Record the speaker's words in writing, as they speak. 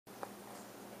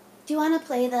Do you want to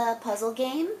play the puzzle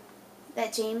game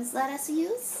that James let us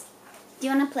use? Do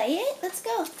you want to play it? Let's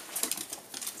go.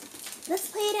 Let's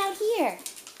play it out here.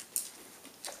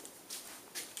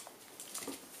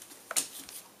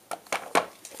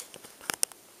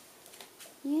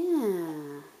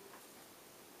 Yeah.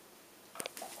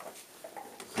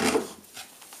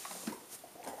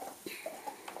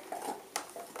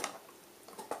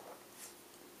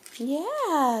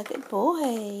 Yeah, good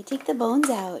boy. Take the bones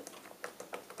out.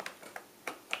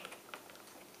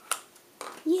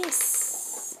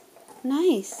 Yes.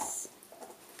 Nice.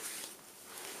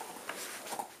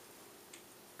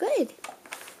 Good.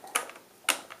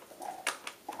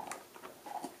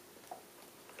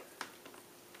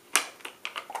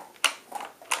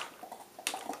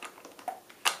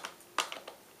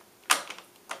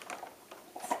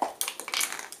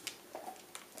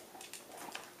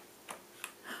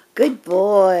 Good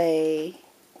boy.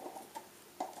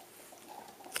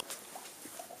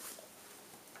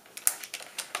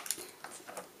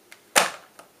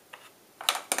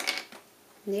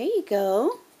 There you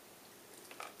go.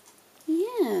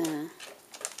 Yeah.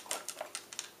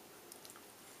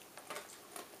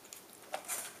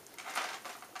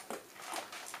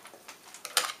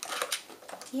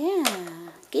 Yeah.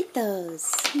 Get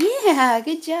those. Yeah,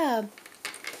 good job.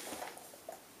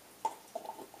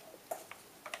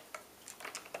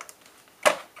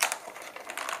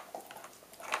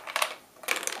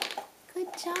 Good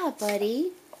job,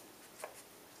 buddy.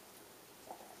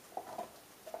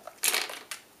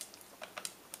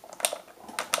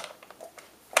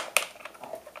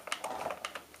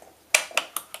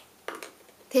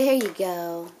 There you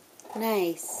go.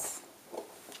 Nice.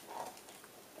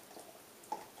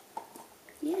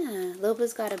 Yeah,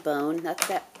 Loba's got a bone. That's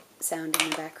that sound in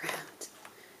the background.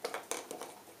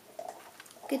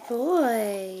 Good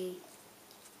boy.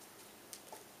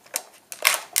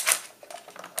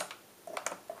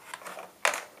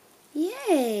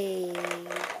 Yay.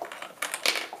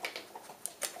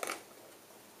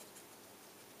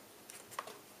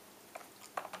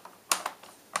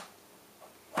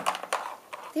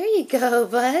 There you go,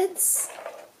 buds.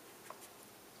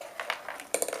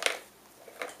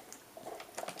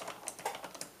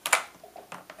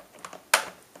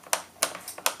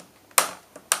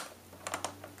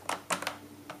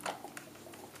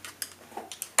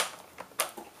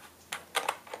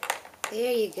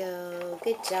 There you go.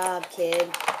 Good job, kid.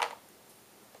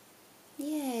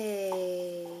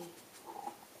 Yay.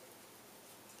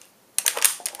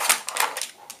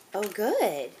 Oh,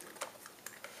 good.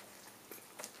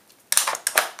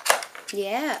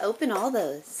 Yeah, open all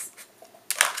those.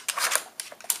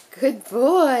 Good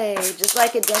boy. Just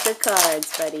like a deck of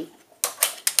cards, buddy.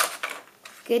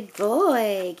 Good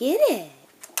boy. Get it.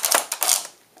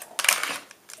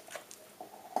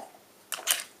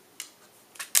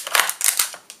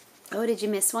 Oh, did you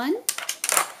miss one?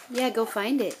 Yeah, go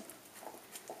find it.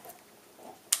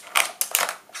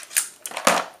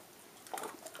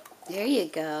 There you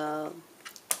go.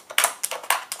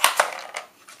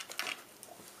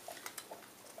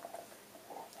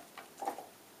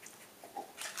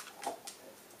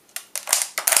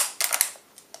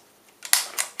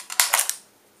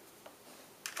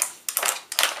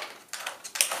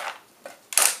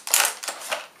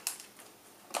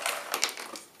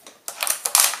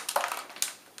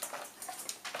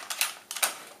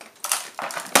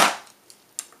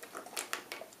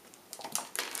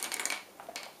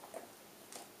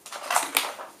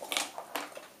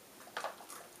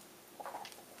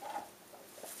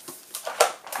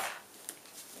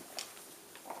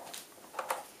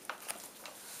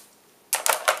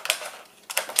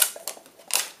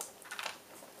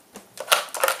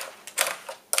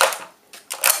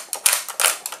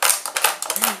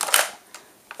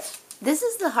 This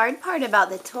is the hard part about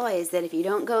the toys, that if you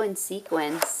don't go in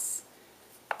sequence,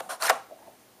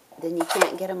 then you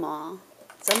can't get them all.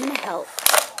 So I'm going to help.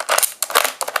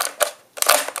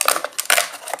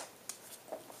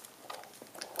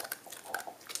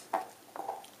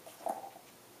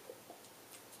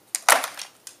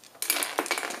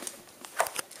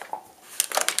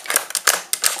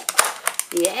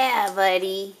 Yeah,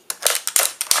 buddy.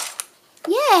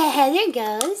 Yeah, there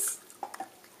goes.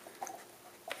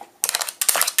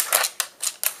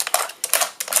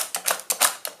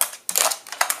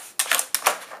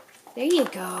 There you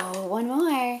go. One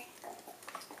more.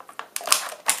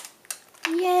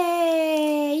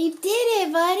 Yay! You did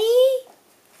it, buddy!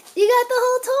 You got the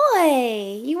whole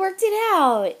toy! You worked it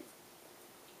out.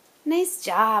 Nice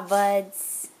job,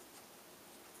 buds.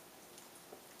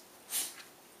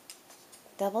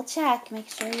 Double check. Make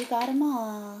sure you got them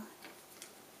all.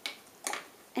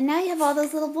 And now you have all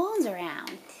those little bones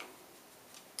around.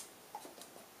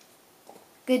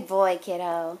 Good boy,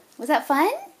 kiddo. Was that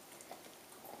fun?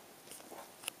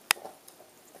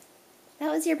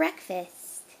 That was your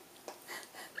breakfast.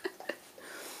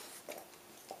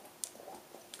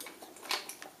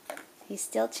 He's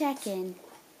still checking.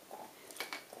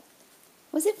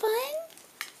 Was it fun?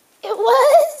 It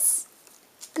was?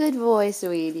 Good boy,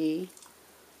 sweetie.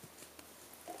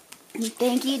 And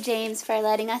thank you, James, for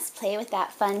letting us play with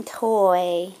that fun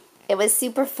toy. It was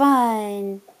super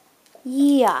fun.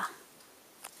 Yeah.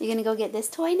 You gonna go get this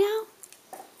toy now?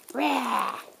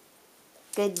 Rah!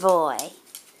 Good boy.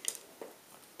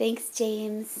 Thanks,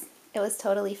 James. It was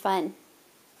totally fun.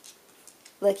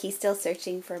 Look, he's still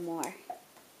searching for more.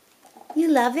 You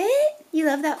love it? You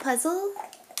love that puzzle?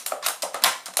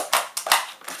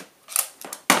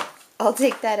 I'll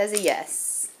take that as a yes.